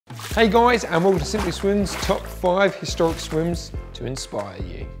Hey guys, and welcome to Simply Swims Top 5 Historic Swims to inspire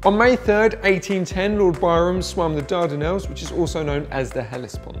you. On May 3rd, 1810, Lord Byron swam the Dardanelles, which is also known as the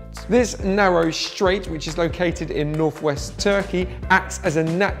Hellespont. This narrow strait, which is located in northwest Turkey, acts as a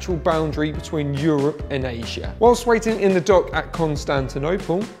natural boundary between Europe and Asia. Whilst waiting in the dock at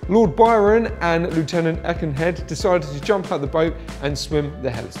Constantinople, Lord Byron and Lieutenant Aikenhead decided to jump out the boat and swim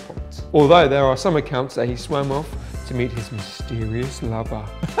the Hellespont. Although there are some accounts that he swam off to meet his mysterious lover.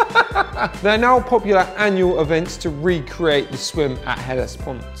 There are now popular annual events to recreate the swim at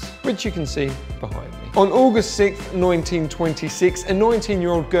Hellespont, which you can see behind me. On August 6th, 1926, a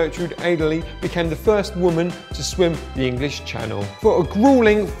 19-year-old Gertrude Ederle became the first woman to swim the English Channel. For a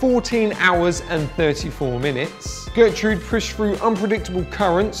grueling 14 hours and 34 minutes, Gertrude pushed through unpredictable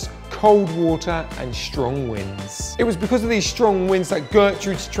currents, cold water and strong winds. It was because of these strong winds that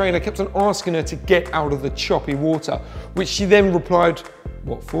Gertrude's trainer kept on asking her to get out of the choppy water, which she then replied,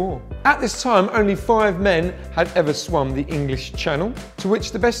 "What for?" At this time, only 5 men had ever swum the English Channel, to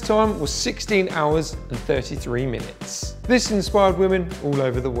which the best time was 16 hours and 33 minutes. This inspired women all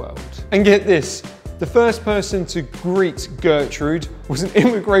over the world. And get this, the first person to greet Gertrude was an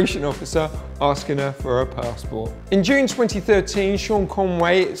immigration officer asking her for a passport. In June 2013,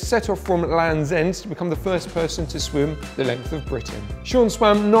 Conway set off from Land's End to become the first person to swim the length of Britain. Sean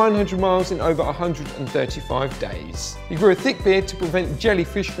swam 900 miles in over 135 days. He grew a thick beard to prevent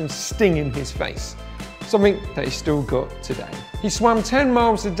jellyfish from stinging his face, something that he's still got today. He swam 10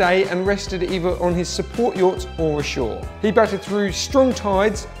 miles a day and rested either on his support yacht or ashore. He battled through strong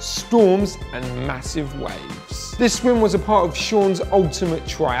tides, storms and massive waves. This swim was a part of Sean's ultimate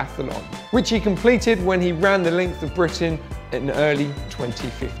triathlon, which he completed when he ran the length of Britain in early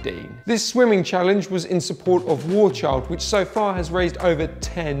 2015. This swimming challenge was in support of War Child, which so far has raised over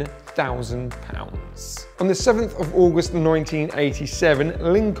 £10,000. On the 7th of August 1987,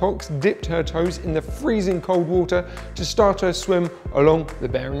 Lynne Cox dipped her toes in the freezing cold water to start her swim along the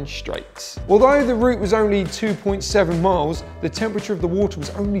Bering Straits. Although the route was only 2.7 miles, the temperature of the water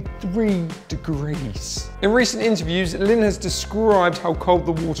was only 3 degrees. In recent interviews, Lynne has described how cold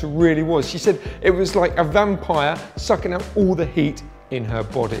the water really was. She said it was like a vampire sucking out all the heat in her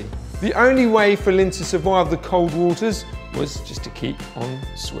body. The only way for Lynne to survive the cold waters was just to keep on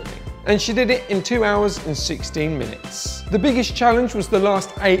swimming. And she did it in 2 hours and 16 minutes. The biggest challenge was the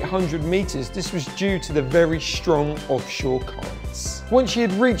last 800 meters. This was due to the very strong offshore currents. Once she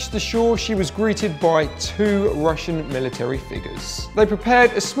had reached the shore, she was greeted by 2 Russian military figures. They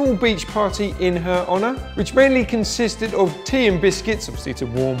prepared a small beach party in her honor, which mainly consisted of tea and biscuits, obviously to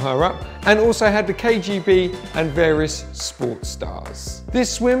warm her up, and also had the KGB and various sports stars. This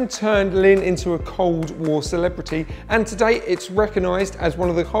swim turned Lynne into a Cold War celebrity, and today it's recognized as one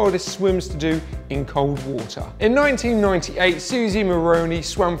of the hardest swims to do in cold water. In 1998, Susie Maroney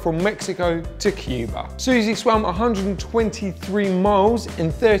swam from Mexico to Cuba. Susie swam 123 miles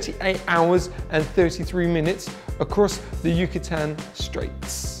in 38 hours and 33 minutes across the Yucatan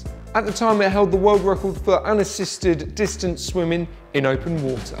Straits. At the time, it held the world record for unassisted distance swimming in open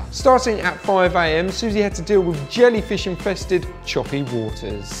water. Starting at 5 AM, Susie had to deal with jellyfish-infested choppy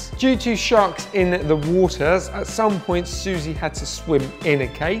waters. Due to sharks in the waters, at some points Susie had to swim in a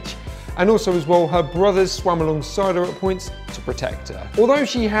cage, and also as well her brothers swam alongside her at points to protect her. Although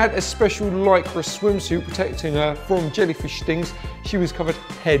she had a special lycra swimsuit protecting her from jellyfish stings, she was covered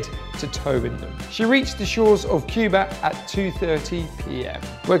head to toe in them. She reached the shores of Cuba at 2:30 PM,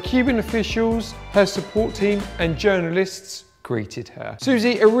 where Cuban officials, her support team and journalists greeted her.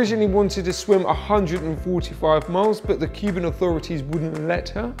 Susie originally wanted to swim 145 miles, but the Cuban authorities wouldn't let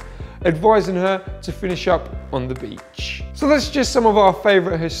her, advising her to finish up on the beach. So that's just some of our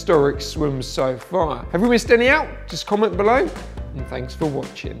favourite historic swims so far. Have we missed any out? Just comment below, and thanks for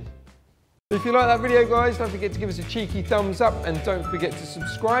watching. If you like that video guys, don't forget to give us a cheeky thumbs up and don't forget to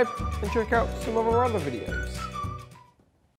subscribe and check out some of our other videos.